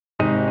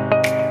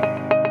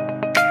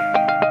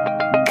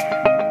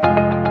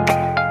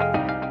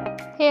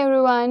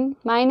everyone,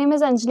 my name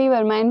is Anjali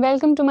Verma and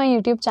welcome to my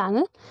YouTube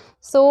channel.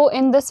 So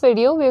in this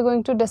video we are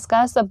going to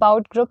discuss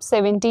about group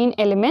 17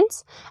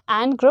 elements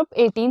and group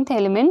 18th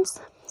elements.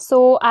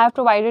 So I have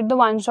provided the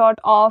one shot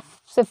of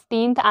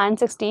 15th and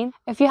 16th.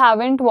 If you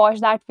haven't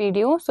watched that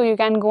video, so you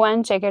can go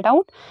and check it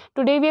out.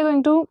 Today we are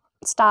going to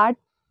start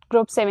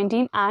group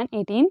 17 and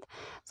 18th.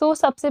 So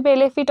सबसे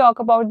पहले if we talk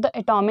about the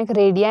atomic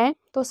radii,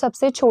 तो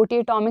सबसे छोटी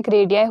atomic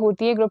radii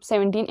होती है group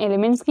 17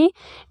 elements की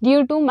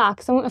due to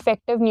maximum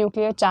effective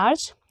nuclear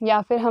charge, या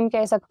फिर हम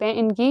कह सकते हैं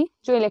इनकी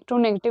जो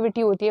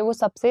इलेक्ट्रोनेगेटिविटी होती है वो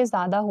सबसे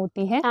ज़्यादा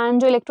होती है एंड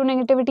जो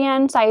इलेक्ट्रोनेगेटिविटी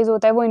एंड साइज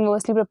होता है वो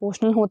इन्वर्सली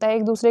प्रोपोर्शनल होता है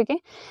एक दूसरे के.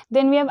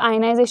 Then we have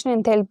ionization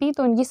enthalpy,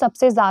 तो इनकी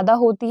सबसे ज़्यादा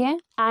होती है.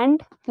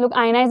 एंड लुक,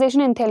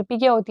 आयनाइजेशन एंथैल्पी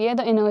क्या होती है?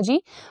 The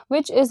energy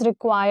which is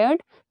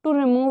required to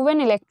remove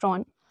an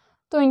electron.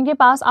 तो इनके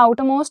पास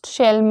आउटर मोस्ट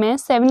शेल में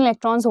 7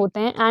 इलेक्ट्रॉन्स होते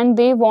हैं एंड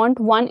दे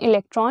वांट 1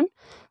 इलेक्ट्रॉन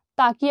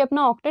ताकि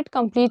अपना ऑक्टेट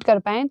कंप्लीट कर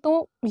पाएँ.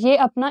 तो ये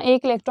अपना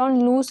एक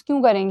इलेक्ट्रॉन लूज़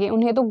क्यों करेंगे?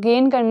 उन्हें तो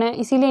गेन करना है,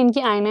 इसीलिए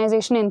इनकी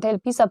आयनाइजेशन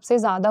एंथैल्पी सबसे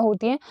ज़्यादा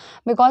होती है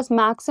because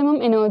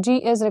maximum energy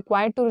is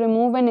required to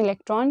remove an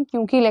electron,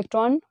 क्योंकि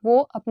इलेक्ट्रॉन वो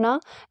अपना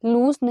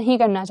लूज़ नहीं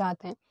करना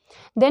चाहते हैं.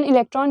 देन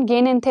इलेक्ट्रॉन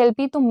गेन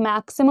एंथैल्पी तो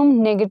मैक्सिमम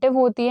नेगेटिव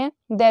होती है.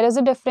 देयर इज़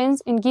अ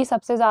डिफरेंस, इनकी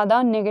सबसे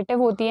ज़्यादा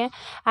नेगेटिव होती है.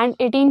 एंड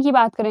 18 की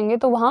बात करेंगे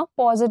तो वहाँ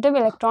पॉजिटिव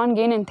इलेक्ट्रॉन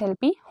गेन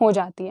एंथैल्पी हो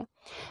जाती है.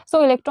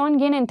 सो इलेक्ट्रॉन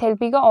गेन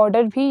एंथैल्पी का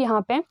ऑर्डर भी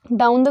यहाँ पे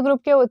डाउन द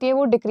ग्रुप क्या होती है,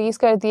 वो डिक्रीज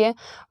करती है,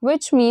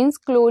 विच मीन्स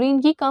क्लोरीन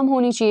की कम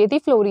होनी चाहिए थी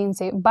फ्लोरीन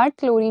से, बट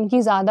क्लोरीन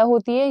की ज़्यादा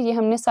होती है. ये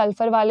हमने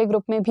सल्फर वाले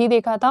ग्रुप में भी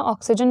देखा था,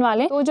 ऑक्सीजन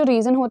वाले. तो जो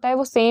रीज़न होता है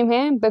वो सेम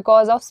है,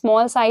 because of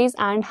small size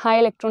and high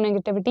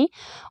electronegativity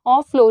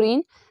of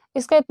fluorine.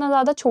 इसका इतना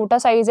ज़्यादा छोटा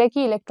साइज है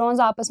कि इलेक्ट्रॉन्स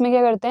आपस में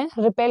क्या करते हैं,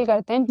 रिपेल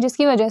करते हैं,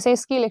 जिसकी वजह से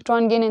इसकी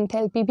इलेक्ट्रॉन गेन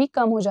एंथैल्पी भी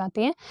कम हो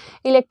जाती है.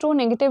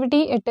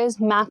 Electronegativity it is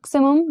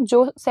maximum.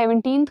 जो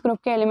 17th ग्रुप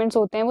के एलिमेंट्स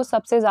होते हैं वो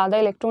सबसे ज़्यादा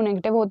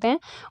इलेक्ट्रोनेगेटिव होते हैं,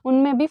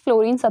 उनमें भी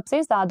फ्लोरीन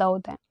सबसे ज़्यादा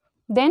होता है.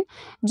 देन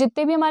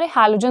जितने भी हमारे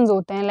हैलोजेंस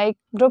होते हैं, लाइक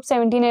ग्रुप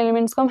 17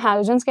 एलिमेंट्स को हम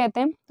हैलोजेंस कहते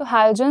हैं. तो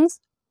हैलोजेंस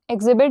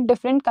एग्जिबिट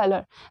डिफरेंट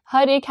कलर,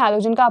 हर एक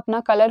हैलोजन का अपना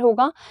कलर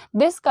होगा.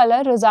 This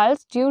colour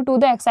results due to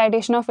the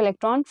excitation of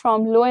electron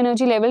from low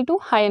energy level two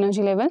high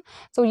energy level.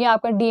 सो ये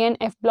आपका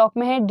DNF ब्लॉक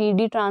में है,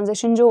 DD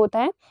ट्रांजिशन जो होता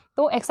है.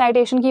 तो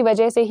एक्साइटेशन की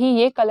वजह से ही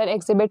ये कलर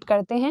एग्जिबिट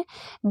करते हैं.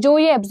 जो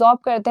ये एब्जॉर्ब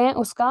करते हैं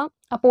उसका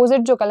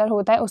अपोजिट जो कलर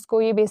होता है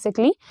उसको ये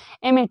बेसिकली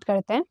एमिट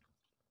करते हैं.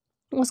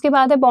 उसके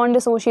बाद है बॉन्ड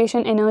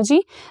एसोसिएशन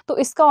एनर्जी, तो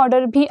इसका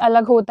ऑर्डर भी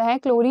अलग होता है.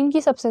 क्लोरीन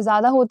की सबसे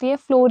ज़्यादा होती है,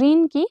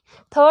 फ्लोरीन की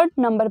 3rd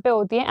नंबर पे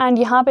होती है. एंड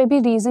यहाँ पे भी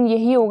रीज़न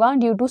यही होगा,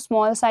 due to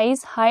small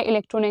size high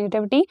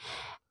electronegativity.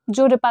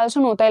 जो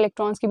रिपल्शन होता है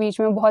इलेक्ट्रॉन्स के बीच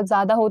में बहुत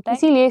ज़्यादा होता है,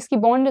 इसीलिए इसकी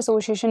बॉन्ड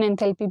एसोसिएशन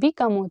एंथैल्पी भी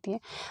कम होती है.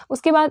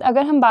 उसके बाद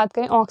अगर हम बात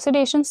करें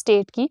ऑक्सीडेशन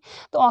स्टेट की,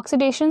 तो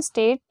ऑक्सीडेशन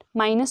स्टेट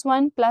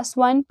 -1,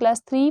 +1,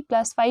 +3,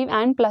 +5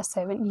 एंड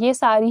 +7, ये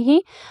सारी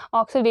ही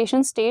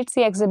ऑक्सीडेशन स्टेट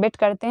से एग्जिबिट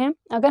करते हैं.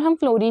 अगर हम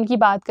फ्लोरीन की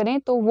बात करें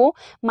तो वो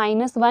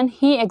 -1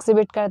 ही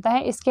एग्जिबिट करता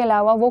है, इसके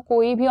अलावा वो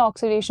कोई भी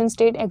ऑक्सीडेशन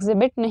स्टेट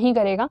एग्जिबिट नहीं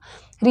करेगा.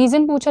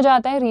 रीज़न पूछा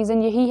जाता है,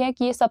 रीज़न यही है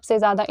कि ये सबसे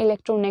ज़्यादा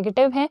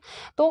इलेक्ट्रोनेगेटिव है.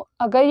 तो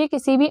अगर ये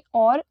किसी भी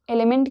और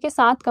एलिमेंट के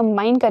साथ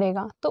कंबाइन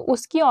करेगा तो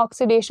उसकी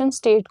ऑक्सीडेशन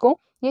स्टेट को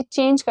ये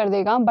चेंज कर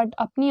देगा, बट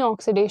अपनी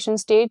ऑक्सीडेशन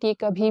स्टेट ये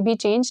कभी भी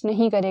चेंज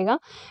नहीं करेगा.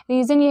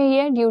 रीज़न यही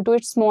है, due to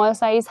it's small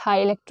size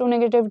high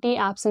electronegativity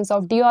absence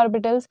of D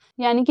orbitals.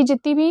 यानी कि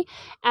जितनी भी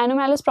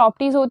एनोमैलस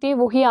प्रॉपर्टीज़ होती है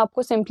वही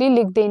आपको सिंपली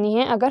लिख देनी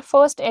है अगर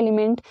फर्स्ट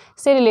एलिमेंट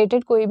से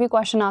रिलेटेड कोई भी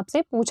क्वेश्चन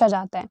आपसे पूछा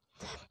जाता है.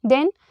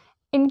 देन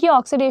इनकी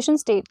ऑक्सीडेशन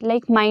स्टेट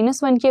लाइक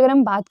 -1 की अगर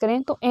हम बात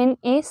करें तो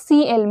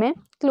NaCl में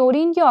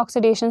क्लोरीन की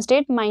ऑक्सीडेशन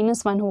स्टेट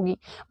 -1 होगी,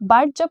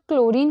 बट जब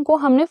क्लोरीन को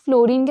हमने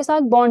फ्लोरीन के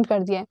साथ बॉन्ड कर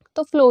दिया है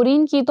तो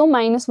फ्लोरीन की तो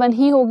 -1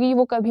 ही होगी,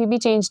 वो कभी भी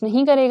चेंज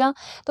नहीं करेगा.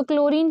 तो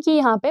क्लोरीन की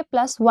यहाँ पे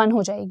 +1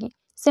 हो जाएगी.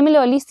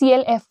 सिमिलरली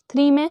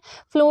ClF3 में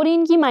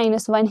फ्लोरीन की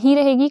 -1 ही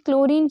रहेगी,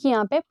 क्लोरीन की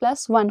यहाँ पे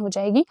 +1 हो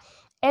जाएगी.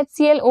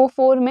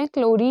 HClO4 में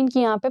क्लोरीन की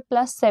यहाँ पे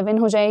 +7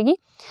 हो जाएगी.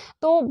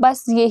 तो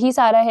बस यही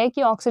सारा है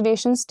कि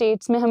ऑक्सीडेशन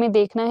स्टेट्स में हमें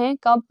देखना है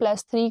कब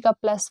 +3, कब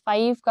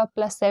 +5, कब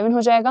 +7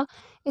 हो जाएगा.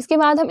 इसके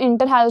बाद हम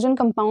इंटर हैलोजन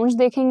कंपाउंड्स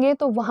देखेंगे,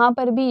 तो वहाँ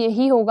पर भी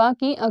यही होगा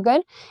कि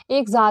अगर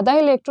एक ज़्यादा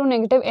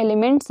इलेक्ट्रोनेगेटिव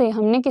एलिमेंट से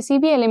हमने किसी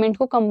भी एलिमेंट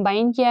को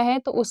कंबाइन किया है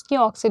तो उसकी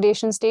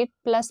ऑक्सीडेशन स्टेट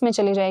प्लस में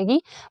चली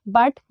जाएगी,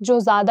 बट जो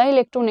ज़्यादा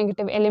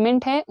इलेक्ट्रोनेगेटिव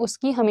एलिमेंट है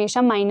उसकी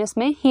हमेशा माइनस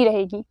में ही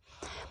रहेगी.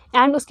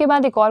 एंड उसके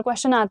बाद एक और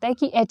क्वेश्चन आता है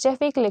कि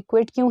HF एक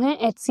लिक्विड क्यों है,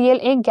 HCl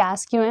एक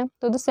गैस क्यों है?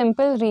 तो the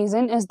simple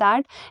reason is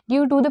that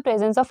due to the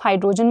presence of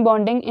hydrogen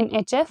bonding in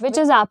HF which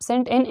is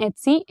absent in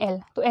HCl.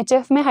 तो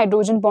HF में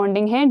हाइड्रोजन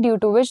बॉन्डिंग है, due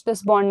to which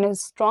this bond is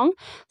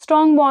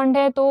strong bond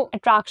है, तो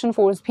attraction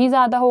force भी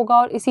ज़्यादा होगा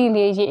और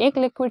इसीलिए ये एक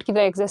लिक्विड की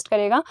तरह एग्जिस्ट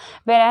करेगा.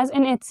 Where as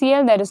in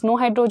HCl there is no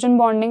hydrogen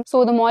bonding,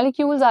 so the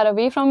molecules are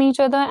away from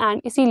each other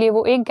and इसीलिए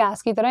वो एक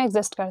गैस की तरह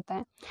एग्जिस्ट करता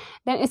है.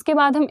 देन इसके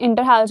बाद हम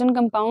इंटर हैलोजन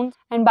कंपाउंड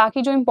एंड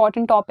बाकी जो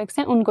इंपॉर्टेंट टॉपिक्स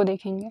हैं उनको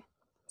देखेंगे.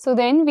 So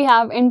then we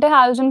have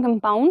interhalogen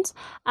compounds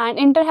and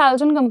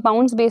interhalogen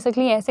compounds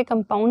basically ऐसे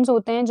compounds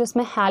होते हैं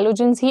जिसमें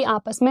halogens ही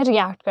आपस में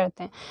react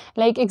करते हैं.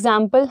 Like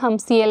example हम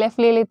CLF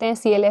ले लेते हैं,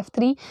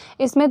 CLF3.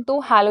 इसमें 2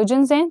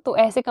 halogens हैं, तो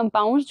ऐसे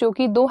compounds जो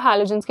कि 2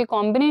 halogens के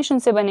combination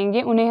से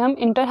बनेंगे उन्हें हम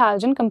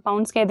interhalogen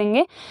compounds कह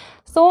देंगे.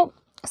 So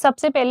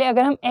सबसे पहले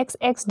अगर हम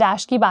XX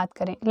डैश की बात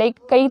करें, लाइक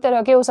कई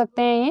तरह के हो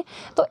सकते हैं ये,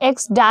 तो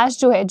X डैश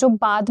जो है, जो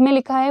बाद में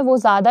लिखा है वो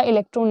ज़्यादा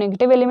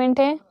इलेक्ट्रोनेगेटिव एलिमेंट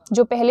है,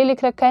 जो पहले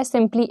लिख रखा है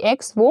सिंपली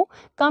X वो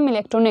कम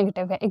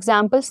इलेक्ट्रोनेगेटिव है.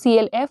 एग्जाम्पल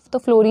CLF, तो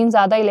फ्लोरीन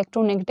ज़्यादा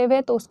इलेक्ट्रोनेगेटिव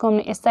है तो उसको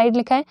हमने इस साइड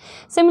लिखा है.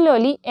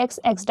 Similarly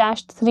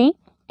XX-3,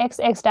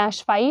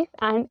 XX-5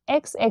 and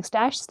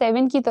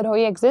XX-7 की तरह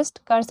ही एग्जिस्ट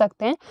कर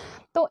सकते हैं.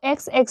 तो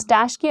XX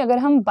डैश की अगर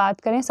हम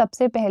बात करें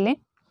सबसे पहले,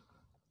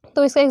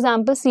 तो इसका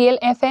एग्जाम्पल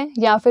CLF है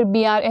या फिर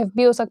BRF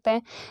भी हो सकता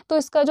है. तो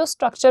इसका जो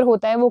स्ट्रक्चर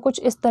होता है वो कुछ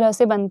इस तरह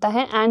से बनता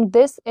है एंड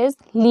दिस इज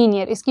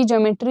लीनियर, इसकी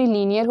ज्योमेट्री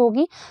लीनियर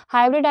होगी.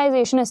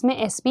 हाइब्रिडाइजेशन इसमें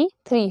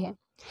sp3 है.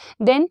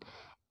 देन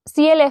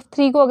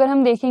CLF3 को अगर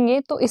हम देखेंगे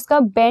तो इसका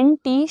बेंड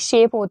टी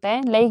शेप होता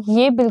है, लाइक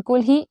ये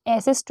बिल्कुल ही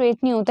ऐसे स्ट्रेट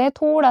नहीं होता है,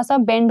 थोड़ा सा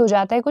बेंड हो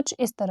जाता है कुछ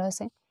इस तरह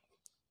से.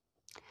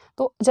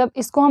 तो जब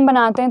इसको हम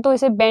बनाते हैं तो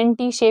इसे बेंड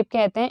टी शेप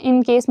कहते हैं.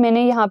 इन केस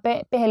मैंने यहाँ पे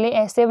पहले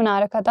ऐसे बना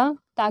रखा था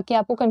ताकि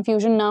आपको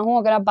कंफ्यूजन ना हो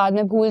अगर आप बाद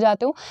में भूल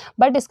जाते हो,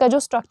 बट इसका जो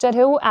स्ट्रक्चर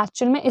है वो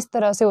एक्चुअल में इस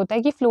तरह से होता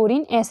है कि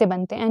फ्लोरीन ऐसे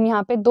बनते हैं एंड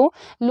यहाँ पे 2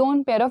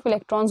 लोन पेयर ऑफ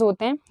इलेक्ट्रॉन्स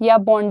होते हैं, या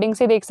बॉन्डिंग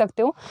से देख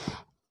सकते हो.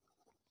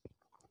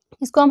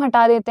 इसको हम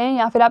हटा देते हैं,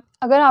 या फिर आप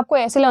अगर आपको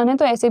ऐसे लर्न है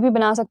तो ऐसे भी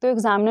बना सकते हो,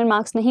 एग्जामिनर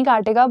मार्क्स नहीं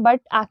काटेगा, बट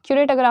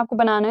एक्यूरेट अगर आपको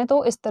बनाना है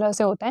तो इस तरह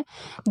से होता है.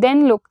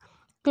 देन लुक,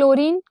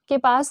 क्लोरीन के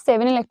पास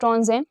 7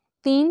 इलेक्ट्रॉन्स हैं,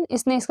 3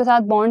 इसने इसके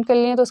साथ बॉन्ड कर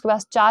लिए तो उसके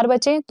पास 4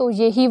 बचे, तो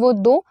यही वो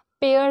 2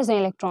 पेयर्स हैं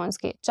इलेक्ट्रॉन्स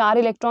के. 4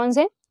 इलेक्ट्रॉन्स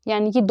हैं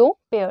यानी कि 2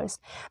 पेयर्स.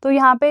 तो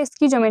यहाँ पे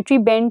इसकी ज्योमेट्री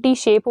बेंड टी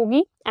शेप होगी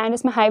एंड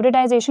इसमें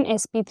हाइब्रिडाइजेशन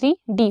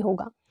sp3d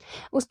होगा.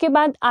 उसके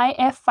बाद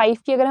IF5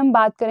 की अगर हम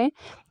बात करें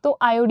तो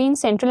आयोडीन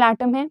सेंट्रल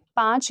एटम है,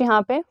 5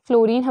 यहाँ पे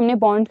फ्लोरीन हमने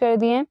बॉन्ड कर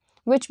दिए हैं,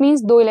 विच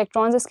मीन्स 2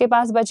 इलेक्ट्रॉन्स इसके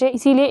पास बचे,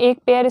 इसीलिए एक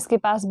पेयर इसके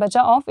पास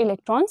बचा ऑफ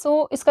इलेक्ट्रॉन.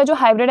 सो इसका जो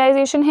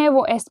हाइब्रिडाइजेशन है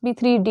वो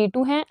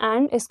sp3d2 है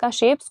एंड इसका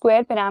shape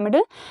square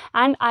pyramidal.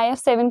 And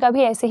IF7 का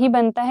भी ऐसे ही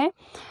बनता है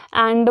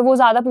एंड वो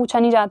ज़्यादा पूछा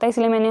नहीं जाता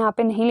इसलिए मैंने यहाँ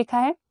पे नहीं लिखा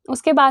है.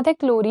 उसके बाद है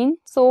क्लोरीन.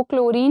 सो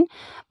क्लोरीन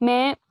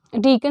में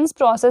डीकन्स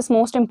प्रोसेस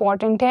मोस्ट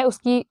इंपॉर्टेंट है.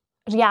 उसकी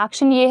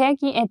रिएक्शन ये है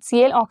कि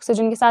HCl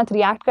ऑक्सीजन के साथ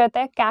रिएक्ट करता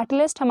है.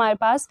 कैटलिस्ट हमारे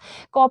पास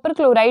कॉपर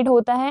क्लोराइड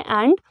होता है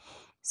एंड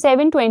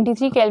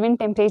 723 केल्विन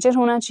टेम्परेचर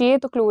होना चाहिए,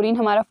 तो क्लोरीन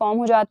हमारा फॉर्म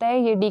हो जाता है.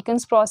 ये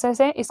डीकन्स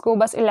प्रोसेस है, इसको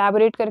बस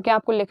इलेबोरेट करके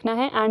आपको लिखना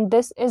है and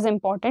this is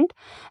important.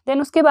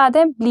 Then उसके बाद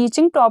है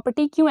ब्लीचिंग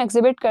प्रॉपर्टी क्यों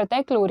एग्जिबिट करता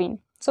है क्लोरीन.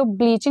 सो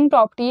ब्लीचिंग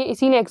प्रॉपर्टी ये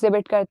इसीलिए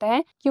एग्जिबिट करता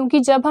है क्योंकि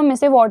जब हम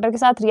इसे वाटर के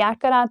साथ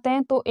रिएक्ट कराते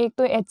हैं तो एक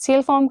तो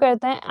HCl फॉर्म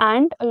करता है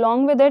and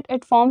along with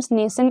it forms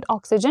nascent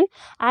oxygen.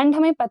 And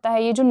हमें पता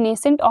है ये जो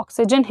नेसेंट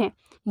ऑक्सीजन है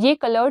ये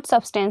कलर्ड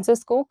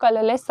सब्सटेंसेस को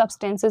कलरलेस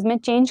सब्सटेंसेस में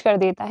चेंज कर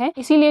देता है,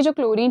 इसीलिए जो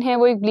क्लोरीन है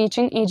वो एक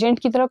ब्लीचिंग एजेंट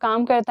की तरह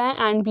काम करता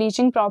है एंड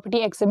ब्लीचिंग प्रॉपर्टी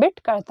एग्जिबिट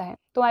करता है.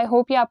 तो आई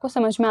होप ये आपको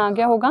समझ में आ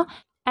गया होगा.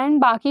 एंड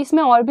बाकी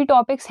इसमें और भी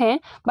टॉपिक्स हैं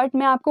बट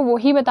मैं आपको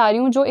वही बता रही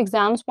हूँ जो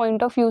एग्जाम्स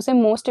पॉइंट ऑफ व्यू से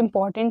मोस्ट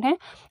इंपॉर्टेंट है.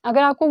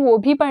 अगर आपको वो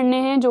भी पढ़ने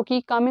हैं जो कि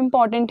कम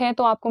इंपॉर्टेंट है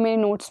तो आपको मेरे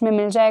नोट्स में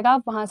मिल जाएगा,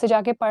 वहाँ से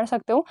जाके पढ़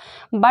सकते हो.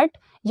 बट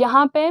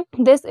यहाँ पे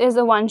this is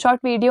a 1 shot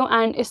video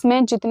and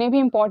इसमें जितने भी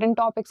इंपॉर्टेंट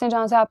टॉपिक्स हैं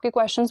जहाँ से आपके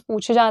क्वेश्चंस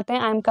पूछे जाते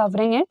हैं आई एम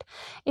कवरिंग इट.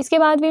 इसके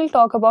बाद we will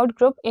talk about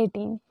group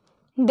 18.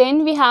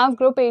 Then we have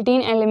group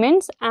 18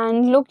 elements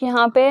and look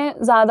यहाँ पे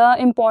ज़्यादा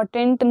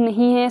इम्पॉर्टेंट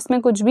नहीं है इसमें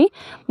कुछ भी,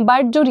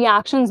 बट जो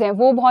रिएक्शंस हैं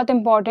वो बहुत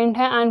इंपॉर्टेंट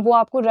है एंड वो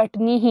आपको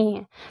रटनी ही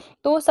है.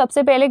 तो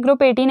सबसे पहले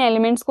ग्रुप 18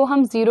 एलिमेंट्स को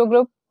हम ज़ीरो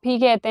ग्रुप भी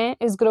कहते हैं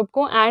इस ग्रुप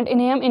को एंड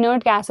इन्हें हम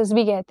इनर्ट गैसेस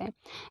भी कहते हैं.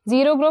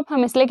 ज़ीरो ग्रुप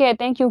हम इसलिए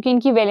कहते हैं क्योंकि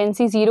इनकी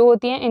वैलेंसी ज़ीरो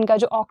होती है, इनका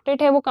जो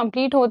ऑक्टेट है वो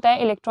कंप्लीट होता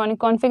है, इलेक्ट्रॉनिक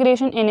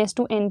कॉन्फ़िगरेशन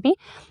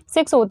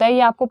NS2NP6 होता है,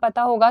 ये आपको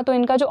पता होगा. तो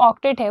इनका जो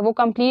ऑक्टेट है वो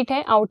कंप्लीट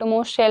है,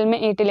 आउटरमोस्ट शेल में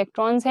 8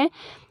 इलेक्ट्रॉन्स हैं,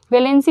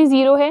 वैलेंसी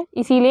ज़ीरो है,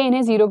 इसीलिए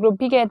इन्हें ज़ीरो ग्रुप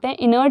भी कहते हैं.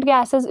 इनर्ट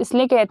गैसेस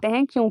इसलिए कहते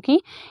हैं क्योंकि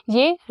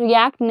ये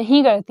रिएक्ट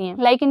नहीं करती हैं,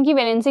 लाइक इनकी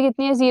वैलेंसी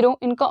कितनी है 0,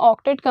 इनका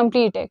ऑक्टेट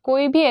कंप्लीट है.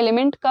 कोई भी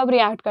एलिमेंट कब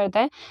रिएक्ट करता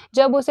है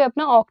जब उसे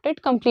अपना ऑक्टेट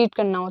कंप्लीट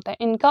करना होता है,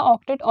 इनका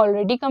ऑक्टेट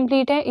ऑलरेडी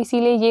कंप्लीट है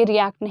इसीलिए ये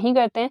रिएक्ट नहीं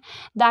करते हैं.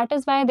 That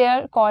is why they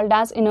are called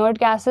as inert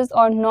gases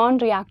और नॉन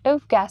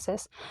रिएक्टिव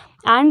गैसेस.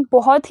 एंड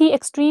बहुत ही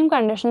एक्सट्रीम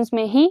कंडीशंस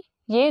में ही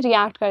ये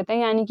रिएक्ट करते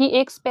हैं, यानी कि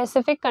एक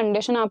स्पेसिफिक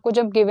कंडीशन आपको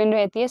जब गिवन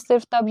रहती है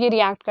सिर्फ तब ये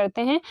रिएक्ट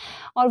करते हैं,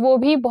 और वो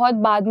भी बहुत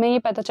बाद में ये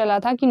पता चला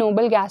था कि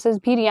नोबल गैसेस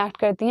भी रिएक्ट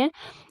करती हैं.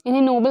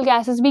 इन्हें नोबल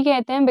गैसेस भी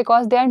कहते हैं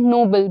because they are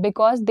noble,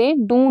 because they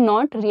do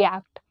not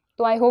react.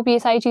 तो आई होप ये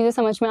सारी चीज़ें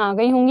समझ में आ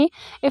गई होंगी.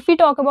 If we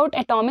talk about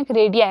atomic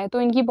radii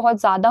तो इनकी बहुत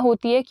ज़्यादा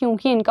होती है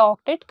क्योंकि इनका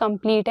ऑक्टेट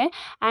कंप्लीट है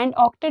एंड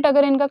ऑक्टेट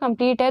अगर इनका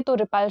कंप्लीट है तो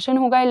रिपल्शन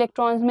होगा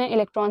इलेक्ट्रॉन्स में,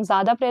 इलेक्ट्रॉन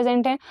ज़्यादा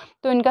प्रेजेंट है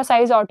तो इनका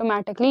साइज़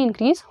ऑटोमेटिकली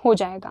इंक्रीज हो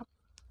जाएगा.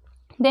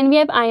 Then we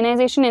have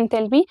ionization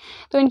enthalpy.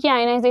 तो इनकी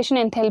आयनाइजेशन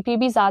एंथैल्पी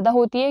भी ज़्यादा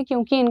होती है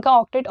क्योंकि इनका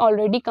ऑक्टेट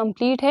ऑलरेडी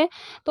कंप्लीट है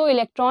तो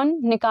इलेक्ट्रॉन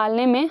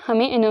निकालने में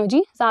हमें एनर्जी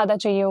ज़्यादा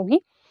चाहिए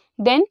होगी.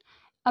 देन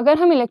अगर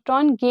हम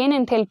इलेक्ट्रॉन गेन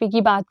एंथैल्पी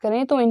की बात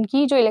करें तो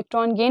इनकी जो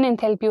इलेक्ट्रॉन गेन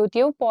एंथैल्पी होती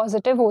है वो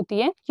पॉजिटिव होती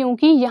है,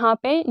 क्योंकि यहाँ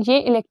पे ये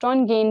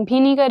इलेक्ट्रॉन गेन भी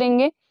नहीं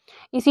करेंगे।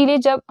 इसीलिए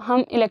जब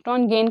हम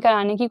इलेक्ट्रॉन गेन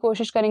कराने की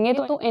कोशिश करेंगे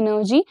तो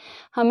एनर्जी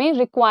हमें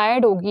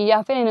रिक्वायर्ड होगी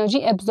या फिर एनर्जी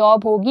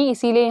एब्जॉर्ब होगी,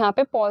 इसीलिए यहाँ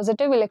पे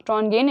पॉजिटिव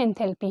इलेक्ट्रॉन गेन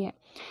एंथैल्पी है।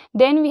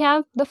 Then we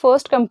have the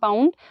first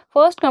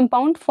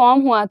compound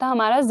form हुआ था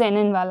हमारा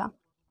जेनिन वाला,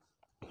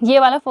 ये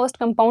वाला फर्स्ट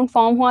कंपाउंड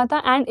फॉर्म हुआ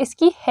था एंड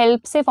इसकी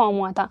हेल्प से फॉर्म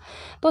हुआ था।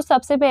 तो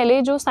सबसे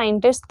पहले जो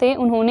साइंटिस्ट थे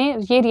उन्होंने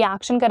ये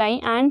रिएक्शन कराई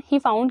एंड ही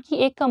फाउंड कि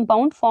एक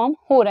कंपाउंड फॉर्म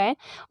हो रहा है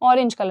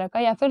ऑरेंज कलर का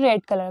या फिर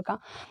रेड कलर का।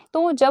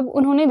 तो जब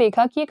उन्होंने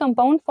देखा कि ये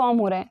कंपाउंड फॉर्म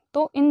हो रहा है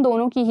तो इन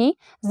दोनों की ही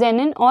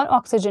जेनिन और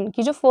ऑक्सीजन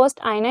की जो फर्स्ट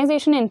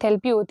आयनाइजेशन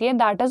एंथैल्पी होती है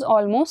दैट इज़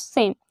ऑलमोस्ट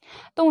सेम।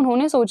 तो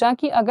उन्होंने सोचा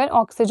कि अगर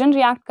ऑक्सीजन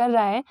रिएक्ट कर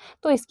रहा है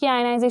तो इसकी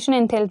आयनाइजेशन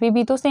एंथैल्पी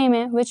भी तो सेम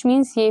है, विच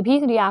मीन्स ये भी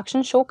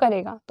रिएक्शन शो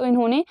करेगा। तो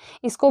इन्होंने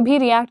इसको भी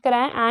रिएक्ट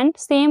कराया एंड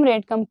सेम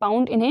रेड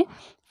कंपाउंड इन्हें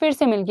फिर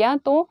से मिल गया।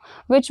 तो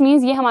विच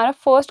मीन्स ये हमारा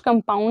फर्स्ट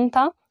कंपाउंड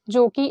था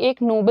जो कि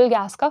एक नोबल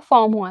गैस का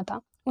फॉर्म हुआ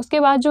था। उसके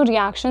बाद जो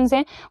रिएक्शंस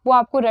हैं वो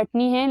आपको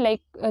रटनी है,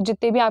 लाइक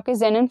जितने भी आपके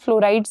जेनिन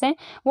फ्लोराइड्स हैं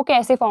वो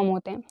कैसे फॉर्म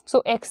होते हैं।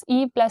 सो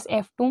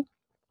Xe+F2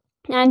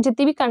 एंड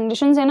जितनी भी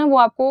कंडीशंस है ना वो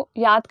आपको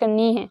याद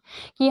करनी है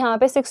कि यहाँ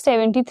पे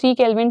 673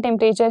 केल्विन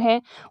टेम्परेचर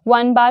है,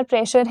 1 बार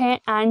प्रेशर है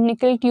एंड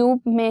निकल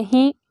ट्यूब में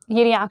ही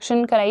ये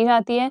रिएक्शन कराई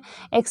जाती है।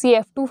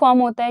 Xe(F2) फॉर्म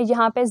होता है,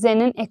 यहाँ पे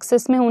जेनिन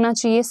एक्सेस में होना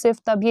चाहिए सिर्फ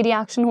तब ये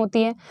रिएक्शन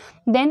होती है।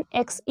 देन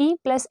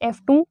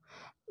Xe+F2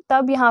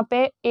 तब यहाँ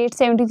पे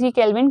 873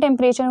 केल्विन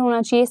टेम्परेचर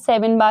होना चाहिए,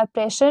 7 बार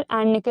प्रेशर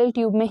एंड निकल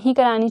ट्यूब में ही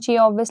करानी चाहिए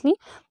ऑब्वियसली,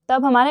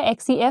 तब हमारा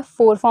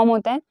Xe(F4) फॉर्म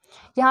होता है।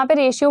 यहाँ पे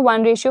रेशियो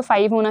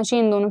 1:5 होना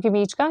चाहिए इन दोनों के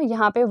बीच का,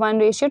 यहाँ पे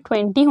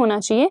 1:20 होना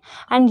चाहिए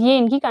एंड ये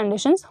इनकी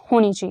कंडीशंस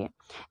होनी चाहिए।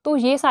 तो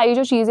ये सारी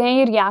जो चीज़ें हैं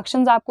ये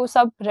रिएक्शंस आपको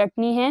सब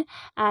रटनी हैं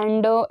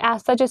एंड एज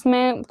सच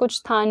इसमें कुछ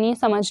था नहीं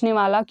समझने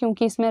वाला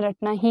क्योंकि इसमें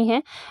रटना ही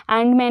है।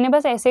 एंड मैंने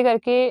बस ऐसे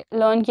करके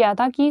लर्न किया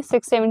था कि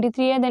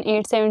 673 है देन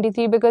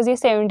 873 बिकॉज ये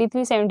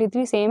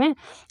 73 सेम है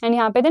एंड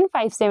यहाँ पे देन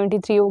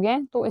 573 हो गया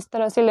है, तो इस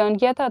तरह से लर्न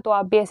किया था। तो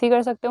आप भी ऐसे ही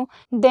कर सकते हो।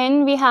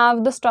 Then we have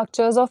the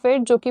structures of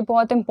it जो कि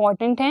बहुत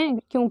इंपॉर्टेंट हैं,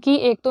 क्योंकि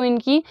एक तो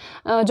इनकी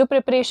जो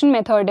प्रिपरेशन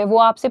मेथड है वो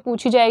आपसे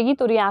पूछी जाएगी,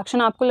 तो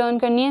रिएक्शन आपको लर्न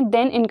करनी है,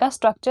 देन इनका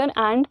स्ट्रक्चर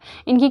एंड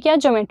इनकी क्या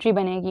ज्योमेट्री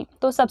बनेगी।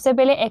 तो सबसे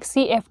पहले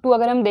Xe(F2)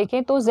 अगर हम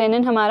देखें तो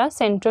जेनिन हमारा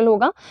सेंट्रल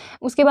होगा,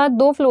 उसके बाद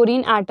 2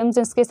 फ्लोरीन एटम्स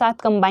इसके साथ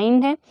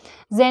कंबाइंड है।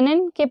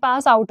 जेनिन के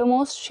पास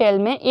आउटरमोस्ट शेल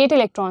में 8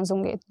 इलेक्ट्रॉन्स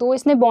होंगे, तो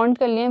इसने बॉन्ड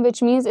कर लिए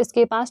विच मीन्स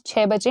इसके पास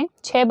 6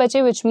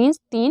 बचे विच मीन्स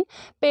 3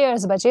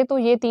 पेयर्स बचे, तो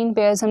ये 3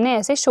 पेयर्स हमने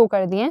ऐसे शो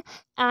कर दिए हैं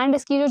एंड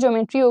इसकी जो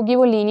ज्योमेट्री होगी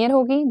वो लीनियर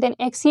होगी। देन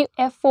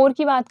Xe(F4)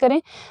 की बात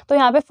करें तो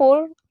यहाँ पे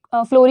 4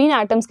 फ्लोरीन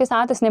एटम्स के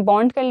साथ इसने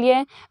बॉन्ड कर लिया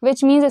है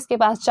विच मीन्स इसके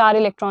पास 4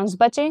 इलेक्ट्रॉन्स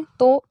बचे,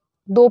 तो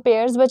 2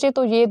 पेयर्स बचे,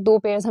 तो ये 2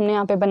 पेयर्स हमने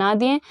यहाँ पे बना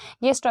दिए हैं।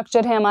 ये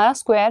स्ट्रक्चर है हमारा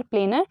स्क्वायर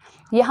प्लेनर।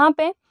 यहाँ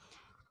पे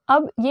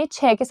अब ये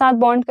 6 के साथ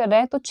बॉन्ड कर रहा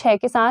है, तो 6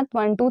 के साथ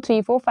 1 2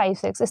 3 4 5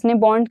 6 इसने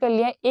बॉन्ड कर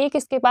लिया। एक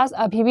इसके पास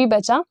अभी भी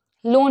बचा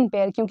लोन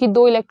पेयर, क्योंकि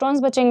 2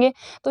 इलेक्ट्रॉन्स बचेंगे,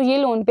 तो ये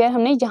लोन पेयर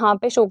हमने यहाँ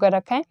पे शो कर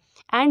रखा है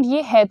एंड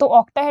ये है तो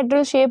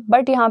ऑक्टाहेड्रल शेप,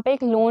 बट यहाँ पे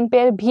एक लोन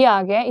पेयर भी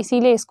आ गया है,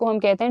 इसीलिए इसको हम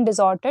कहते हैं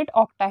डिसऑर्डर्ड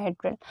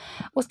ऑक्टाहेड्रल।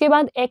 उसके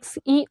बाद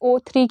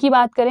XeO3 की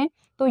बात करें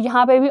तो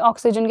यहाँ पे भी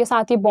ऑक्सीजन के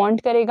साथ ये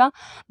बॉन्ड करेगा,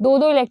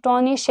 2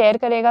 इलेक्ट्रॉन ये शेयर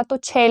करेगा, तो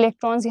 6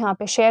 इलेक्ट्रॉन्स यहाँ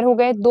पे शेयर हो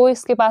गए, 2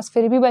 इसके पास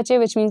फिर भी बचे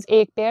विच मीन्स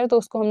एक पेयर, तो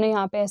उसको हमने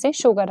यहाँ पे ऐसे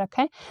शो कर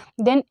रखा है।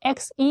 देन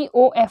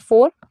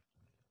XeOF4,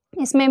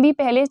 इसमें भी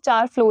पहले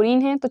 4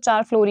 फ्लोरीन हैं, तो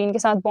 4 फ्लोरीन के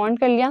साथ बॉन्ड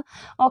कर लिया,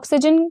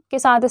 ऑक्सीजन के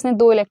साथ इसने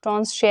 2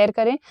 इलेक्ट्रॉन्स शेयर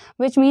करे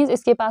विच मीन्स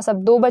इसके पास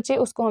अब 2 बचे,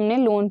 उसको हमने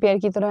लोन पेयर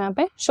की तरह यहाँ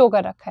पे शो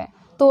कर रखा है।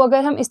 तो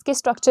अगर हम इसके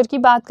स्ट्रक्चर की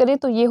बात करें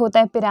तो ये होता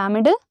है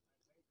पिरामिडल।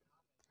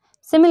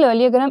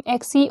 सिमिलरली अगर हम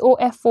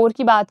XeOF4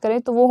 की बात करें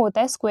तो वो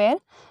होता है स्क्वायर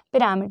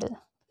पिरामिडल।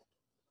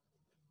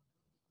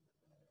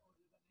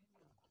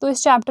 तो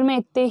इस चैप्टर में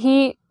इतने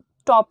ही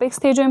टॉपिक्स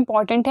थे जो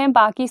इंपॉर्टेंट हैं,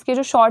 बाकी इसके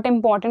जो शॉर्ट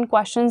इंपॉर्टेंट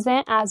क्वेश्चंस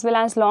हैं as well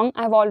as long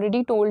I have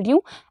already told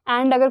you.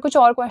 And अगर कुछ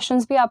और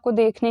क्वेश्चंस भी आपको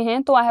देखने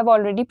हैं तो I have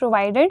already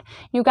provided,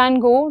 you can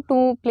go to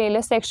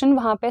playlist section,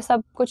 वहाँ पे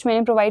सब कुछ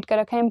मैंने प्रोवाइड कर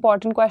रखा है,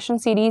 इंपॉर्टेंट क्वेश्चन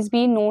सीरीज़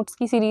भी, नोट्स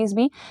की सीरीज़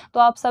भी, तो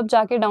आप सब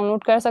जाके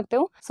डाउनलोड कर सकते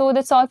हो। So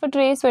that's all for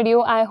today's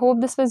video. I hope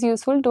this was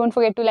useful. Don't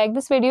forget to like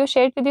this video,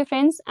 share it with your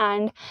friends,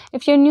 and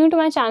if you are new to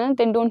my channel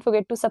then don't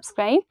forget to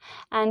subscribe,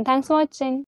 and thanks for watching.